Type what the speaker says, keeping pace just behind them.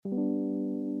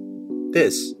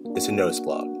This is a Notice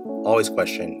blog. Always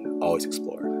question, always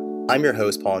explore. I'm your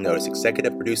host, Paul Notice,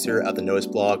 executive producer of the Notice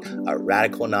blog, a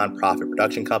radical nonprofit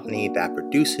production company that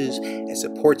produces and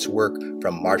supports work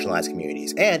from marginalized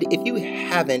communities. And if you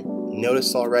haven't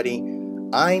noticed already,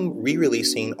 I'm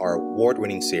re-releasing our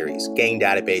award-winning series, Gang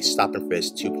Database Stop and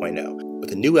Frisk 2.0,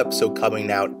 with a new episode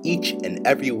coming out each and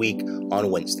every week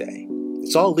on Wednesday.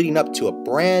 It's all leading up to a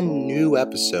brand new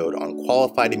episode on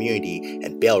qualified immunity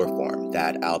and bail reform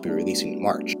that I'll be releasing in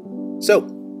March. So,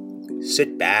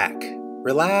 sit back,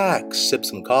 relax, sip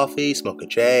some coffee, smoke a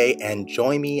J, and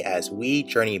join me as we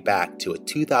journey back to a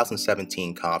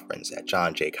 2017 conference at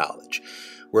John Jay College,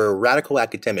 where radical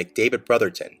academic David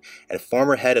Brotherton and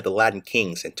former head of the Latin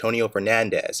Kings, Antonio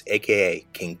Fernandez, aka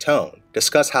King Tone,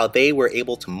 discuss how they were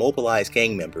able to mobilize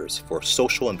gang members for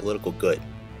social and political good,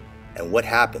 and what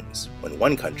happens when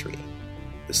one country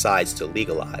decides to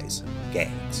legalize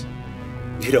gangs.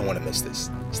 You don't want to miss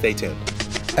this. Stay tuned.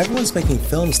 Everyone's making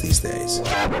films these days.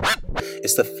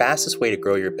 It's the fastest way to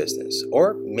grow your business.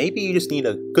 Or maybe you just need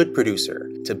a good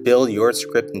producer to build your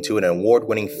script into an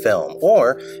award-winning film.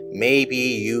 Or maybe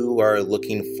you are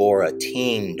looking for a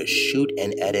team to shoot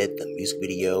and edit the music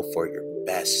video for your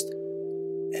best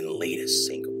and latest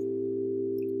single.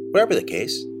 Whatever the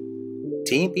case,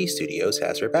 T&B Studios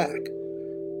has her back.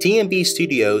 T&B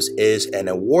Studios is an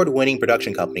award-winning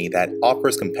production company that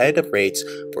offers competitive rates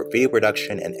for video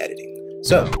production and editing.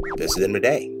 So, visit them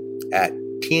today at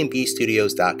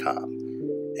tnbstudios.com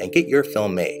and get your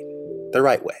film made the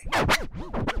right way.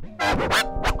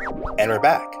 And we're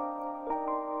back.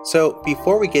 So,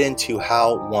 before we get into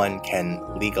how one can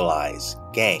legalize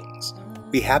gangs,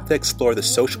 we have to explore the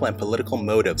social and political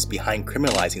motives behind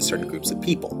criminalizing certain groups of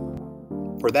people.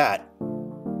 For that,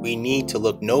 we need to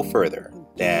look no further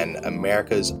than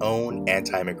America's own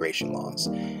anti-immigration laws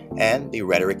and the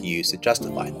rhetoric used to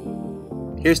justify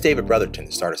them. Here's David Brotherton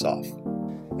to start us off.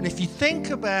 And if you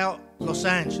think about Los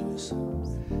Angeles,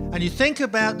 and you think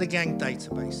about the gang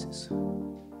databases,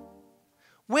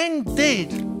 when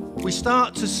did we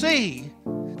start to see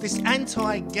this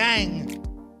anti-gang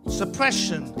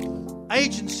suppression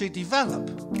agency develop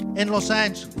in Los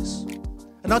Angeles?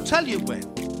 And I'll tell you when.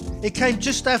 It came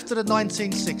just after the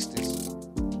 1960s.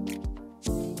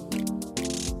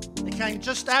 It came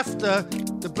just after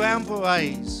the Brown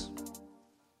Berets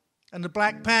and the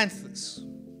Black Panthers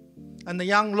and the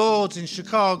Young Lords in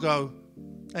Chicago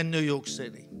and New York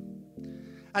City.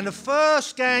 And the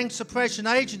first gang suppression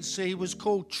agency was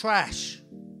called TRASH,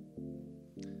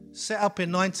 set up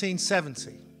in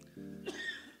 1970.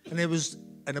 And it was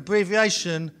an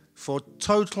abbreviation for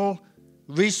Total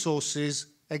Resources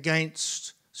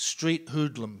Against Street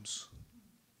Hoodlums.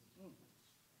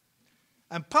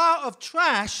 And part of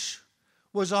TRASH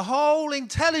was a whole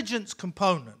intelligence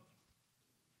component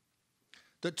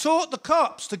that taught the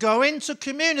cops to go into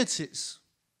communities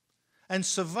and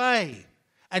survey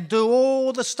and do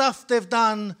all the stuff they've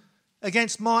done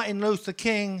against Martin Luther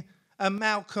King and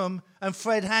Malcolm and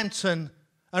Fred Hampton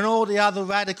and all the other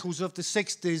radicals of the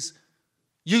 60s,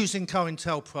 using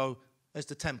COINTELPRO as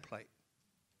the template.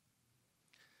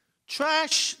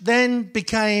 TRASH then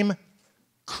became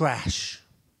CRASH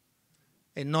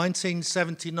in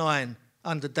 1979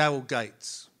 under Daryl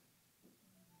Gates.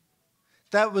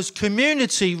 That was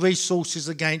Community Resources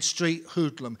Against Street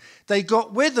Hoodlum. They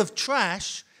got rid of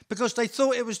TRASH because they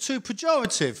thought it was too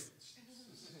pejorative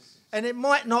and it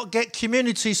might not get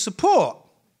community support.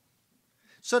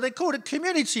 So they called it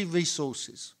Community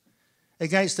Resources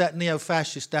Against that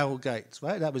neo-fascist Daryl Gates,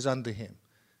 right? That was under him.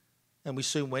 And we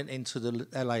soon went into the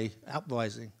LA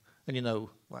uprising, and you know,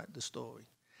 right, the story.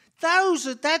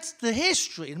 That's the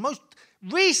history, the most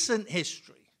recent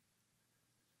history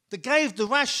that gave the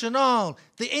rationale,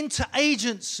 the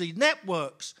interagency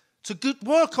networks to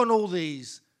work on all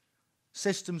these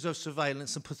systems of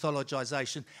surveillance and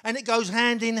pathologization. And it goes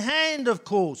hand in hand, of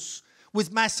course,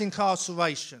 with mass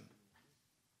incarceration.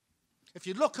 If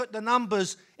you look at the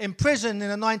numbers in prison in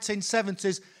the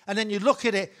 1970s, and then you look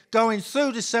at it going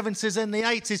through the 70s and the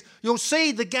 80s, you'll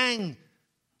see the gang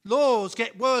laws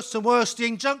get worse and worse, the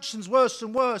injunctions worse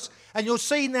and worse, and you'll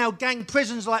see now gang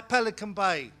prisons like Pelican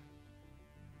Bay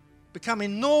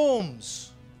becoming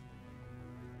norms.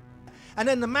 And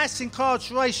then the mass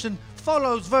incarceration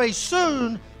follows very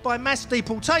soon by mass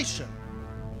deportation.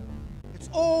 It's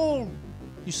all,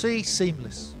 you see,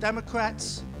 seamless.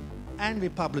 Democrats and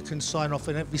Republicans sign off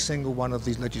on every single one of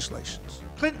these legislations.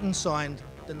 Clinton signed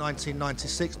the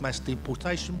 1996 mass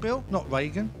deportation bill, not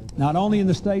Reagan. Not only in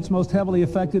the states most heavily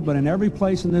affected, but in every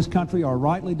place in this country are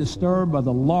rightly disturbed by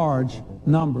the large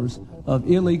numbers of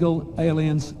illegal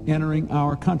aliens entering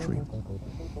our country.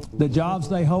 The jobs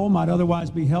they hold might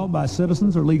otherwise be held by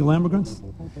citizens or legal immigrants.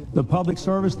 The public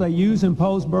service they use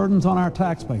impose burdens on our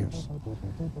taxpayers.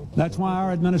 That's why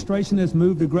our administration has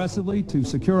moved aggressively to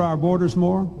secure our borders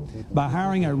more, by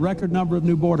hiring a record number of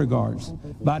new border guards,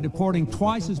 by deporting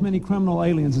twice as many criminal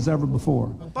aliens as ever before.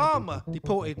 Obama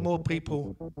deported more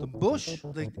people than Bush.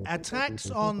 The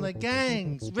attacks on the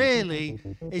gangs really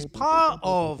is part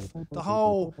of the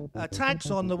whole attacks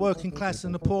on the working class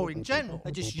and the poor in general.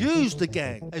 They just use the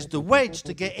gang as the wedge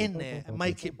to get in there and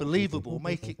make it believable,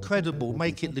 make it credible,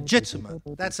 make it legitimate.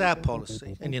 That's our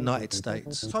policy in the United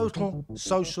States. Total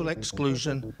social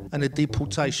exclusion and the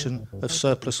deportation of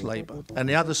surplus labour. And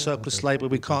the other surplus labour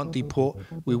we can't deport,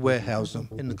 we warehouse them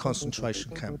in the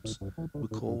concentration camps we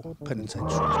call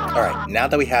penitentiaries. All right, now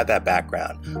that we have that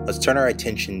background, let's turn our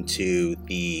attention to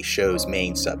the show's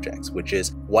main subjects, which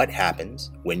is what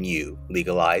happens when you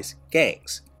legalize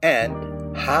gangs,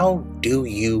 and how do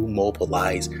you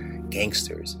mobilize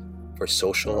gangsters for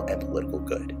social and political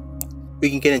good. We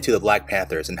can get into the Black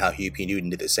Panthers and how Huey P. Newton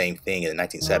did the same thing in the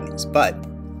 1970s, but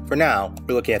for now,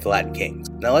 we're looking at the Latin Kings.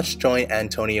 Now let's join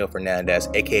Antonio Fernandez,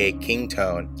 aka King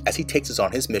Tone, as he takes us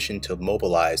on his mission to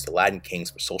mobilize the Latin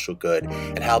Kings for social good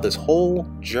and how this whole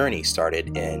journey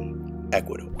started in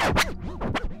Ecuador.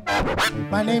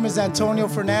 My name is Antonio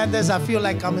Fernandez. I feel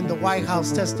like I'm in the White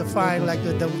House testifying like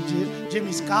a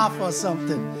Jimmy Scarfa or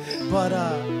something. But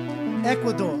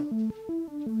Ecuador.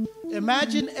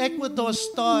 Imagine Ecuador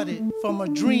started from a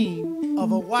dream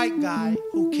of a white guy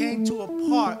who came to a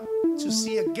park to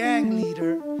see a gang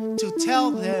leader to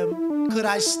tell them, could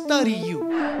I study you?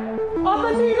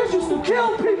 Other leaders used to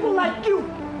kill people like you.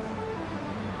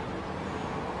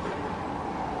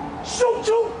 Shoot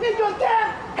you in your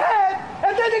damn head,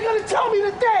 and then they're gonna tell me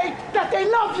today that they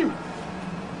love you.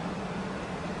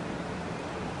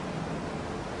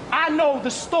 I know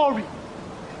the story.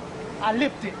 I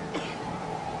lived it.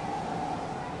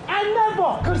 I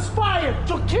never conspired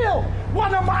to kill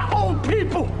one of my own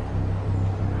people.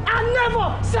 I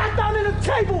never sat down at a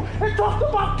table and talked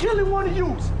about killing one of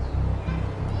you.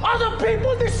 Other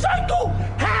people in this circle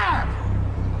have.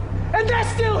 And they're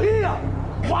still here.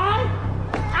 Why?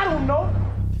 I don't know.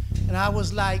 And I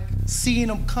was like seeing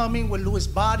them coming with Luis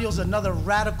Barrios, another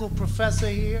radical professor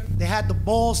here. They had the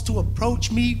balls to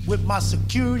approach me with my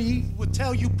security. Would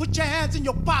tell you, put your hands in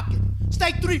your pocket.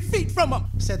 Stay 3 feet from them.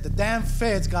 I said, the damn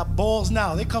feds got balls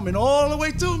now. They're coming all the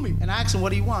way to me. And I asked him, what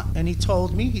do you want? And he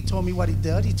told me what he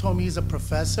did. He told me he's a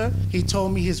professor. He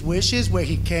told me his wishes, where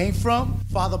he came from.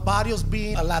 Father Barrios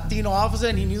being a Latino officer,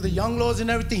 and he knew the young lords and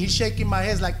everything. He's shaking my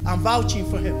head like, I'm vouching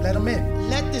for him. Let him in.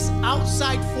 Let this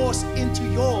outside force into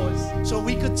yours so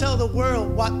we could tell the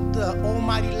world what the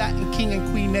almighty Latin King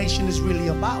and Queen Nation is really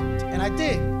about. And I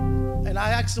did. And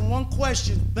I asked him one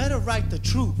question, better write the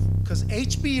truth. Because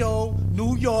HBO,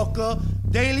 New Yorker,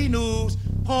 Daily News,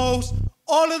 Post,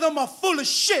 all of them are full of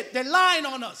shit. They're lying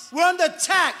on us. We're under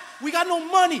attack. We got no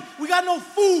money. We got no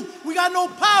food. We got no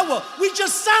power. We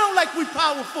just sound like we're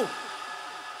powerful.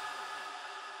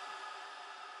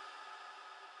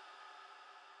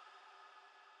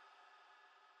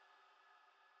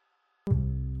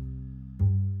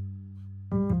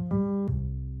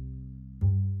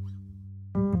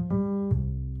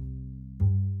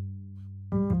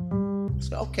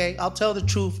 Okay, I'll tell the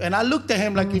truth. And I looked at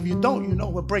him like, if you don't, you know,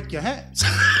 we'll break your hands.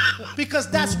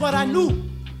 Because that's what I knew.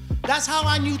 That's how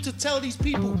I knew to tell these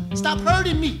people, stop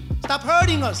hurting me. Stop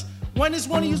hurting us. When is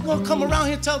one of you gonna come around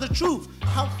here and tell the truth?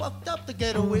 How fucked up the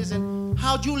ghetto is and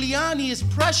how Giuliani is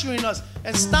pressuring us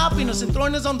and stopping us and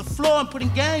throwing us on the floor and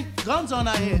putting guns on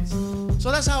our heads.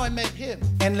 So that's how I met him.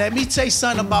 And let me say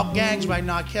something about gangs right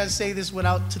now. I can't say this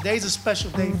without, today's a special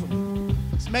day for me.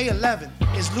 It's May 11th.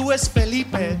 It's Luis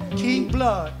Felipe, King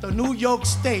Blood, the New York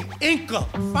State, Inca,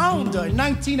 founder in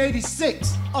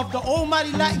 1986 of the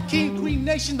almighty Latin King Queen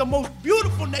Nation, the most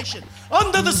beautiful nation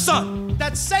under the sun,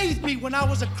 that saved me when I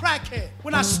was a crackhead,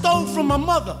 when I stole from my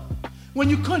mother, when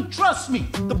you couldn't trust me.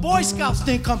 The Boy Scouts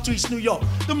didn't come to East New York.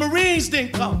 The Marines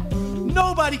didn't come.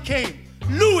 Nobody came.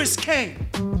 Luis came.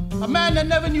 A man that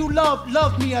never knew love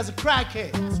loved me as a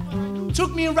crackhead.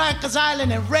 Took me in Rikers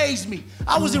Island and raised me.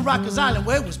 I was in Rikers Island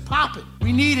where it was popping.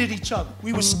 We needed each other.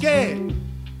 We were scared.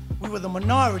 We were the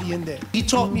minority in there. He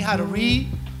taught me how to read.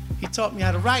 He taught me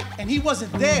how to write, and he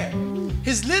wasn't there.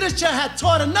 His literature had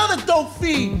taught another dope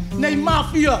fiend named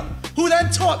Mafia, who then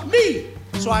taught me.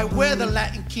 So I wear the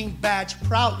Latin King badge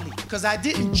proudly, because I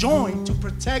didn't join to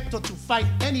protect or to fight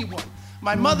anyone.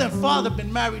 My mother and father have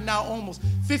been married now almost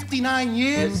 59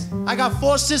 years. I got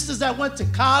 4 sisters that went to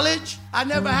college. I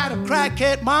never had a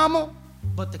crackhead mama.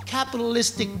 But the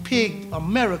capitalistic pig,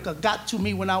 America, got to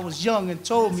me when I was young and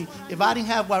told me if I didn't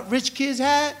have what rich kids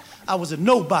had, I was a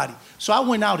nobody. So I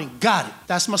went out and got it.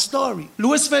 That's my story.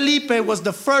 Luis Felipe was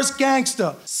the first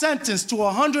gangster sentenced to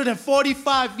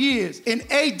 145 years in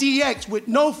ADX with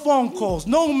no phone calls,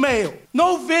 no mail,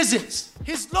 no visits.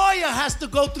 His lawyer has to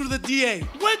go through the DA.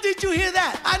 When did you hear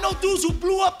that? I know dudes who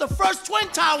blew up the first Twin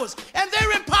Towers, and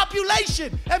they're in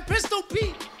population, and Pistol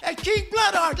Pete and King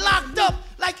Blood are locked up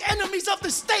like enemies of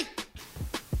the state.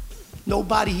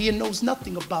 Nobody here knows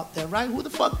nothing about that, right? Who the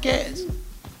fuck cares?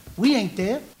 We ain't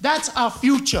there. That's our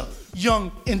future,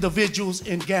 young individuals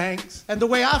in gangs. And the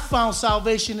way I found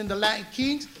salvation in the Latin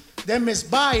Kings, then Miss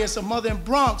Bias, a mother in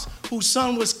Bronx, whose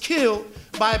son was killed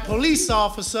by a police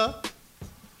officer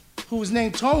who was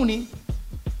named Tony,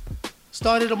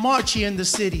 started a march here in the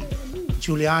city.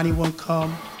 Giuliani won't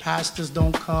come, pastors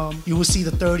don't come. You will see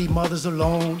the 30 mothers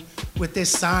alone with their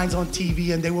signs on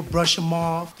TV and they will brush them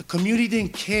off. The community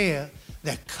didn't care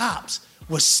that cops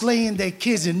were slaying their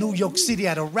kids in New York City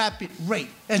at a rapid rate.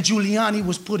 And Giuliani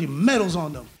was putting medals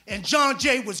on them. And John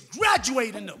Jay was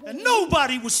graduating them. And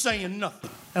nobody was saying nothing.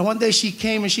 And one day she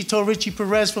came and she told Richie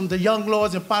Perez from the Young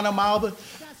Lords in Panama Albert,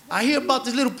 I hear about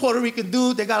this little Puerto Rican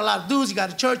dude. They got a lot of dudes. He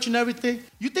got a church and everything.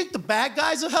 You think the bad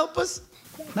guys will help us?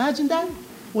 Imagine that.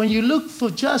 When you look for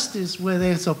justice where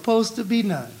there's supposed to be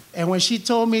none. And when she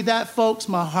told me that, folks,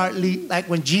 my heart leaped like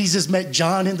when Jesus met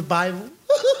John in the Bible.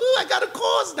 I got a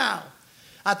cause now.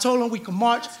 I told him we could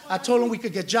march. I told him we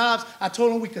could get jobs. I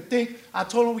told him we could think. I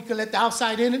told him we could let the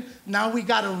outside in. Now we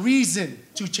got a reason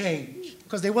to change.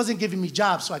 Because they wasn't giving me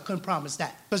jobs, so I couldn't promise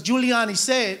that. Because Giuliani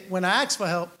said, when I asked for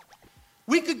help,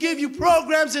 we could give you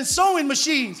programs and sewing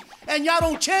machines, and y'all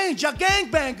don't change, y'all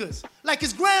gangbangers, like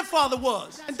his grandfather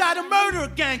was, and died a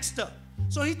murderer gangster.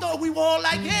 So he thought we were all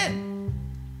like him.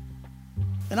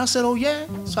 And I said, oh yeah?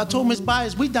 So I told Ms.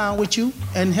 Byers, we down with you.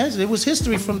 And it was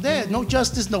history from there. No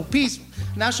justice, no peace.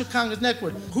 National Congress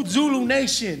Network, Zulu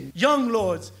Nation, Young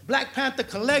Lords, Black Panther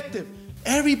Collective.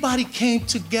 Everybody came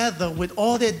together with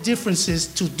all their differences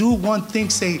to do one thing,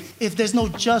 say, if there's no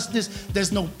justice,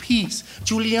 there's no peace.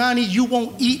 Giuliani, you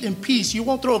won't eat in peace. You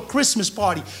won't throw a Christmas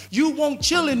party. You won't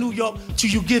chill in New York till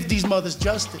you give these mothers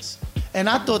justice. And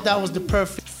I thought that was the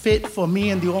perfect fit for me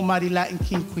and the almighty Latin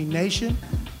King Queen Nation.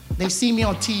 They see me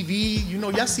on TV, you know,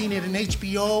 y'all seen it in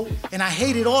HBO, and I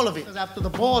hated all of it. Because after the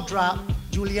ball dropped,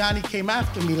 Giuliani came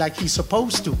after me like he's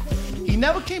supposed to. He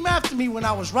never came after me when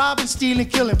I was robbing, stealing,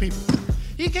 killing people.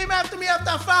 He came after me after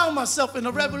I found myself in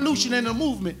a revolution and a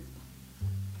movement.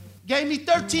 Gave me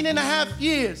 13 and a half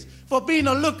years for being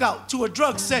a lookout to a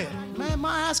drug sale. Man,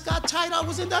 my ass got tight. I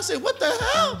was in there. I said, what the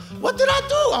hell? What did I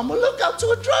do? I'm a lookout to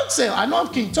a drug sale. I know I'm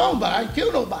King Tone, but I ain't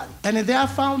killed nobody. And then there I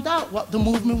found out what the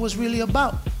movement was really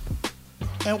about.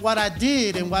 And what I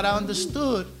did and what I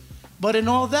understood. But in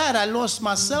all that, I lost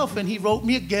myself, and he wrote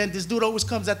me again. This dude always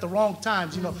comes at the wrong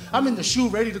times, you know. I'm in the shoe,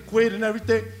 ready to quit and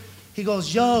everything. He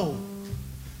goes, yo,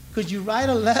 could you write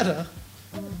a letter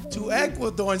to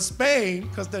Ecuador and Spain,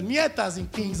 because the Nietas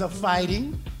and Kings are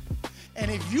fighting,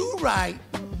 and if you write,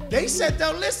 they said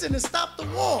they'll listen and stop the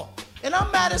war. And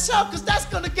I'm mad as hell, because that's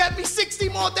going to get me 60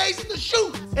 more days in the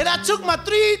shoe. And I took my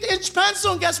 3-inch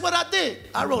pencil, and guess what I did?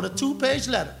 I wrote a 2-page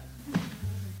letter.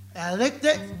 And I licked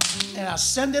it, and I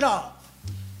sent it off.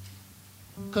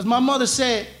 Because my mother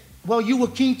said, well, you were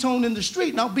King Tone in the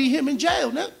street, now be him in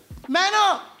jail, nigga. Man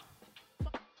up.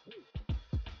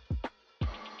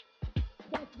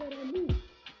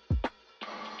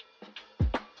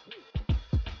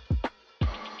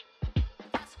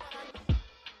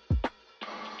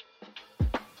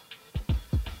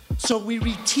 So we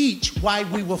reteach why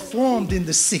we were formed in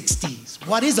the 60s.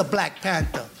 What is a Black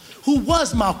Panther? Who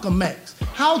was Malcolm X?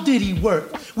 How did he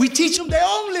work? We teach them their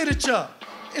own literature.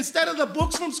 Instead of the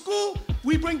books from school,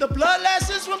 we bring the blood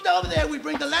lessons from over there. We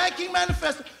bring the Land King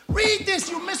Manifesto. Read this.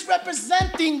 You're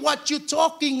misrepresenting what you're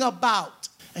talking about.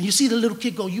 And you see the little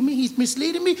kid go, you mean he's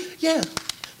misleading me? Yeah.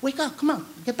 Wake up. Come on.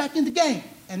 Get back in the game.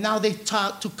 And now they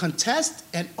taught to contest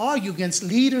and argue against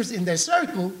leaders in their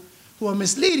circle who are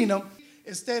misleading them.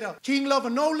 Instead of king love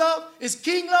or no love, it's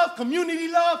king love, community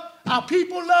love, our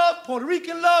people love, Puerto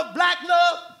Rican love, black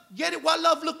love. Get it? What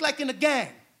love look like in a gang?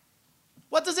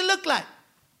 What does it look like?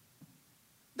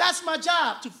 That's my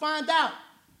job, to find out.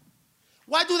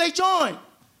 Why do they join?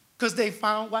 Because they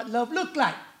found what love looked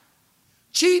like.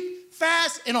 Cheap,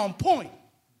 fast, and on point.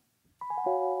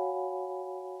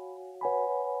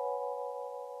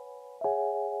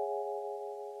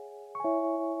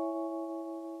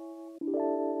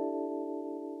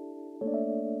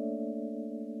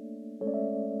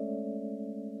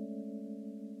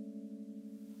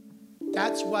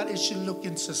 That's what it should look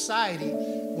in society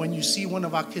when you see one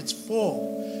of our kids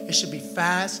fall. It should be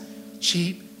fast,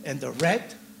 cheap, and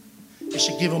direct. It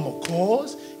should give them a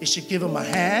cause. It should give them a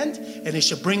hand, and it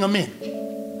should bring them in.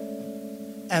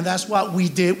 And that's what we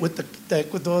did with the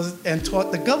Ecuador and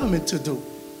taught the government to do.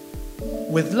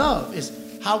 With love, is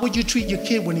how would you treat your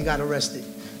kid when he got arrested?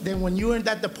 Then when you're in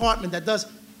that department that does,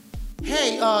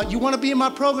 hey, you want to be in my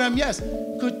program? Yes.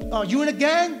 You in a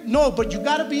gang? No, but you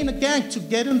got to be in a gang to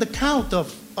get in the count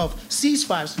of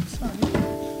ceasefires.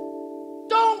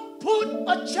 Don't put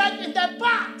a check in that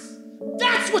box.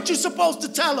 That's what you're supposed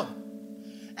to tell them.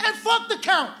 And fuck the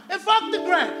count, and fuck the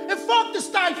grant, and fuck the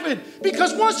stipend.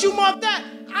 Because once you mark that,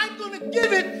 I'm going to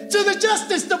give it to the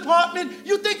Justice Department.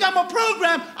 You think I'm a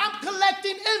program? I'm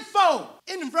collecting info.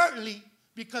 Inadvertently,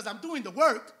 because I'm doing the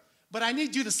work, but I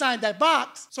need you to sign that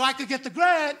box so I could get the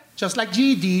grant. Just like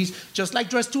GEDs, just like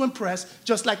Dress to Impress,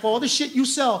 just like all the shit you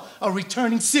sell, a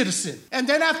returning citizen. And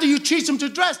then after you teach them to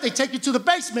dress, they take you to the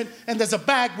basement, and there's a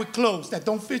bag with clothes that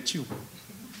don't fit you.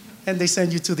 And they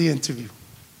send you to the interview.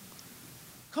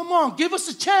 Come on, give us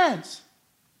a chance.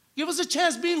 Give us a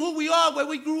chance being who we are, where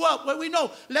we grew up, where we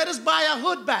know. Let us buy our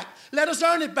hood back. Let us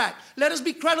earn it back. Let us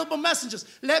be credible messengers.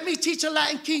 Let me teach a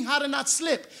Latin king how to not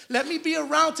slip. Let me be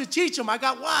around to teach him. I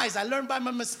got wise. I learned by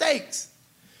my mistakes.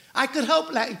 I could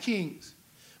help Latin kings.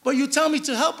 But you tell me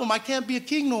to help them, I can't be a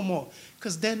king no more.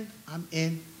 Because then I'm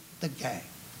in the gang.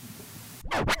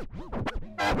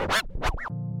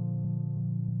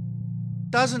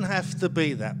 Doesn't have to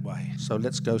be that way. So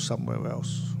let's go somewhere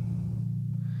else.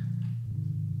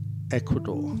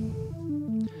 Ecuador.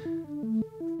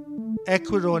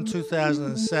 Ecuador in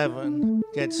 2007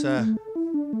 gets a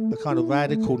kind of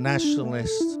radical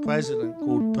nationalist president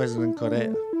called President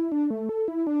Correa.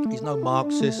 He's no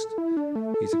Marxist.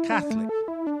 He's a Catholic.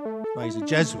 Well, he's a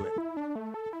Jesuit.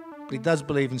 But he does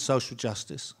believe in social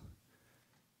justice.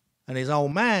 And his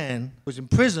old man was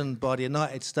imprisoned by the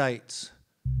United States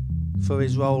for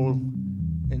his role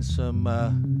in some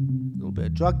little bit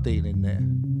of drug dealing there.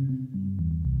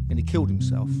 And he killed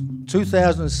himself. In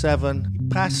 2007, he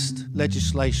passed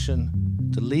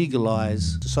legislation to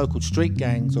legalize the so-called street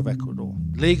gangs of Ecuador.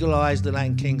 Legalized the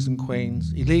Latin kings and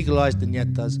queens. He legalized the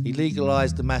nietas. He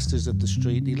legalized the masters of the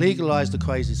street. He legalized the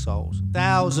crazy souls.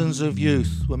 Thousands of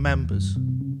youth were members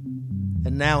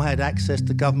and now had access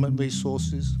to government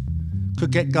resources,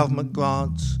 could get government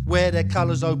grants, wear their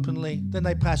colours openly. Then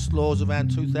they passed laws around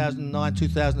 2009,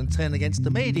 2010 against the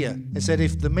media and said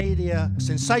if the media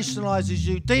sensationalises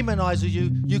you, demonises you,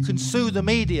 you can sue the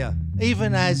media,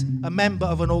 even as a member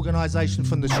of an organisation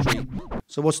from the street.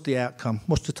 So what's the outcome?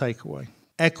 What's the takeaway?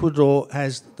 Ecuador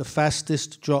has the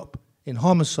fastest drop in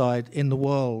homicide in the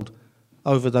world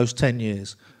over those 10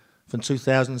 years, from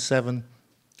 2007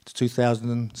 to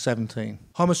 2017.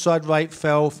 Homicide rate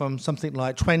fell from something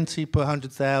like 20 per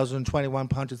 100,000, 21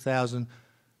 per 100,000,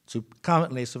 to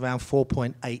currently it's around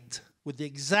 4.8, with the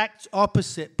exact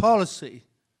opposite policy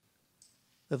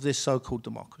of this so-called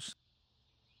democracy.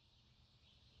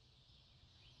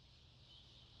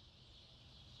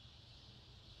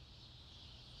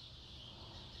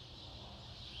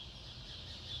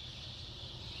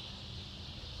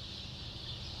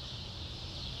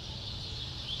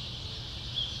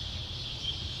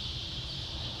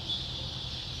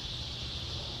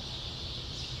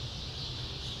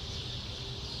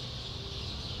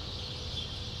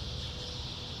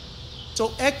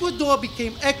 So Ecuador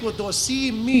became Ecuador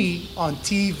seeing me on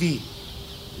TV.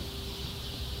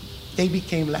 They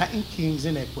became Latin kings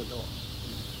in Ecuador.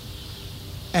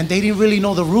 And they didn't really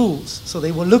know the rules, so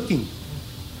they were looking.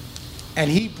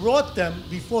 And he brought them,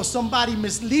 before somebody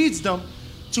misleads them,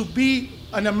 to be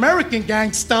an American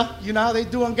gangster. You know how they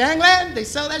do on Gangland? They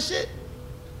sell that shit.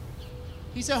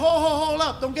 He said, hold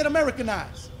up, don't get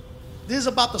Americanized. This is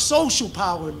about the social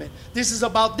empowerment. This is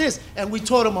about this. And we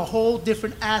taught them a whole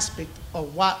different aspect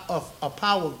of what a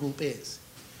power group is.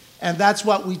 And that's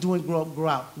what we do in Grow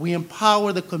Out. We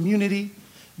empower the community,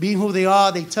 being who they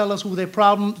are. They tell us who their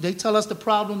problem, they tell us the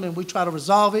problem, and we try to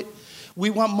resolve it. We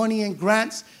want money and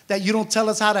grants that you don't tell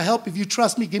us how to help. If you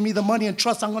trust me, give me the money and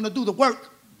trust I'm going to do the work.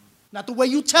 Not the way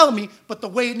you tell me, but the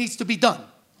way it needs to be done.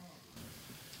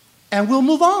 And we'll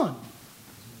move on.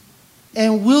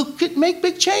 And we'll make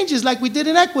big changes like we did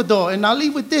in Ecuador. And I'll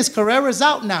leave with this. Carrera's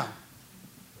out now.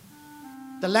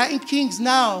 The Latin kings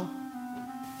now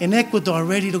in Ecuador are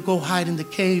ready to go hide in the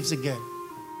caves again.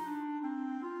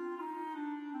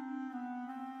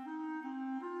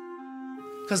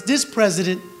 Because this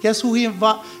president, guess who he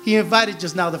invited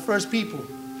just now, the first people?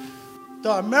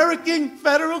 The American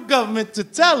federal government to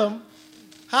tell him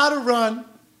how to run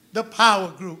the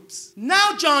power groups.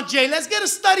 Now, John Jay, let's get a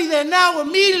study there now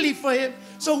immediately for him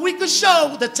so we could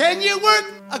show the 10-year work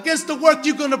against the work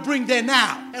you're going to bring there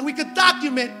now. And we could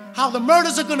document how the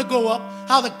murders are going to go up,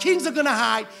 how the kings are going to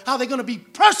hide, how they're going to be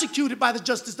persecuted by the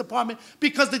Justice Department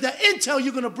because of the intel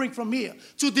you're going to bring from here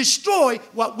to destroy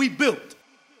what we built.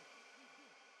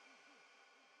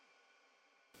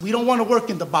 We don't want to work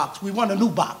in the box. We want a new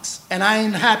box. And I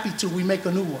ain't happy till we make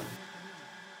a new one.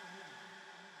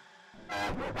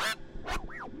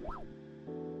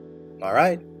 All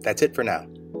right, that's it for now.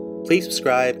 Please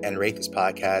subscribe and rate this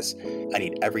podcast. I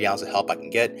need every ounce of help I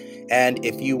can get. And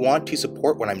if you want to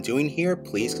support what I'm doing here,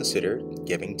 please consider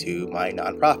giving to my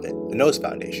nonprofit, the Notice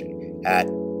Foundation, at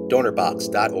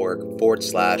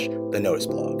donorbox.org/the Notice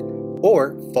Blog,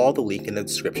 or follow the link in the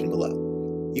description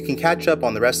below. You can catch up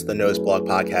on the rest of the Notice Blog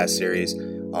podcast series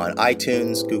on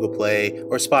iTunes, Google Play,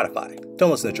 or Spotify.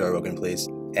 Don't listen to Joe Rogan, please.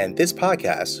 And this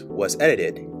podcast was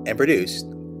edited and produced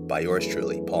by yours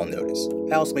truly, Paul Notice.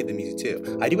 I also made the music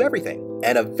too. I do everything.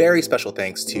 And a very special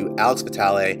thanks to Alex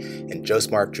Vitale and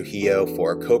Josmar Trujillo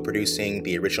for co-producing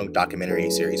the original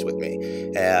documentary series with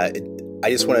me. I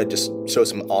just want to show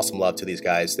some awesome love to these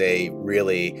guys. They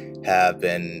really have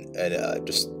been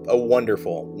just a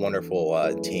wonderful,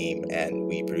 wonderful team, and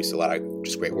we produce a lot of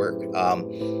just great work.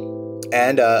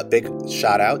 And big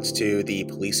shout outs to the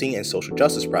Policing and Social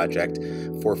Justice Project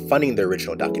for funding the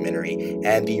original documentary,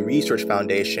 and the Research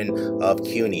Foundation of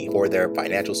CUNY for their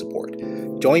financial support.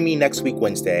 Join me next week,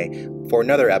 Wednesday, for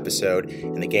another episode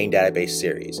in the Gang Database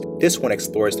series. This one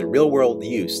explores the real-world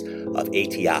use of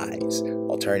ATIs,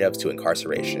 alternatives to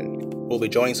incarceration. We'll be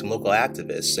joining some local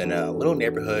activists in a little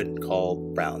neighborhood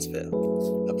called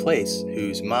Brownsville, a place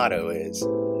whose motto is,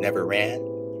 never ran,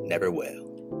 never will.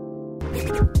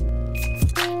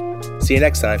 See you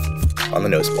next time on the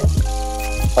Notice Blog.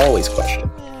 Always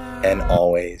question and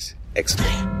always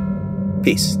explain.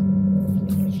 Peace.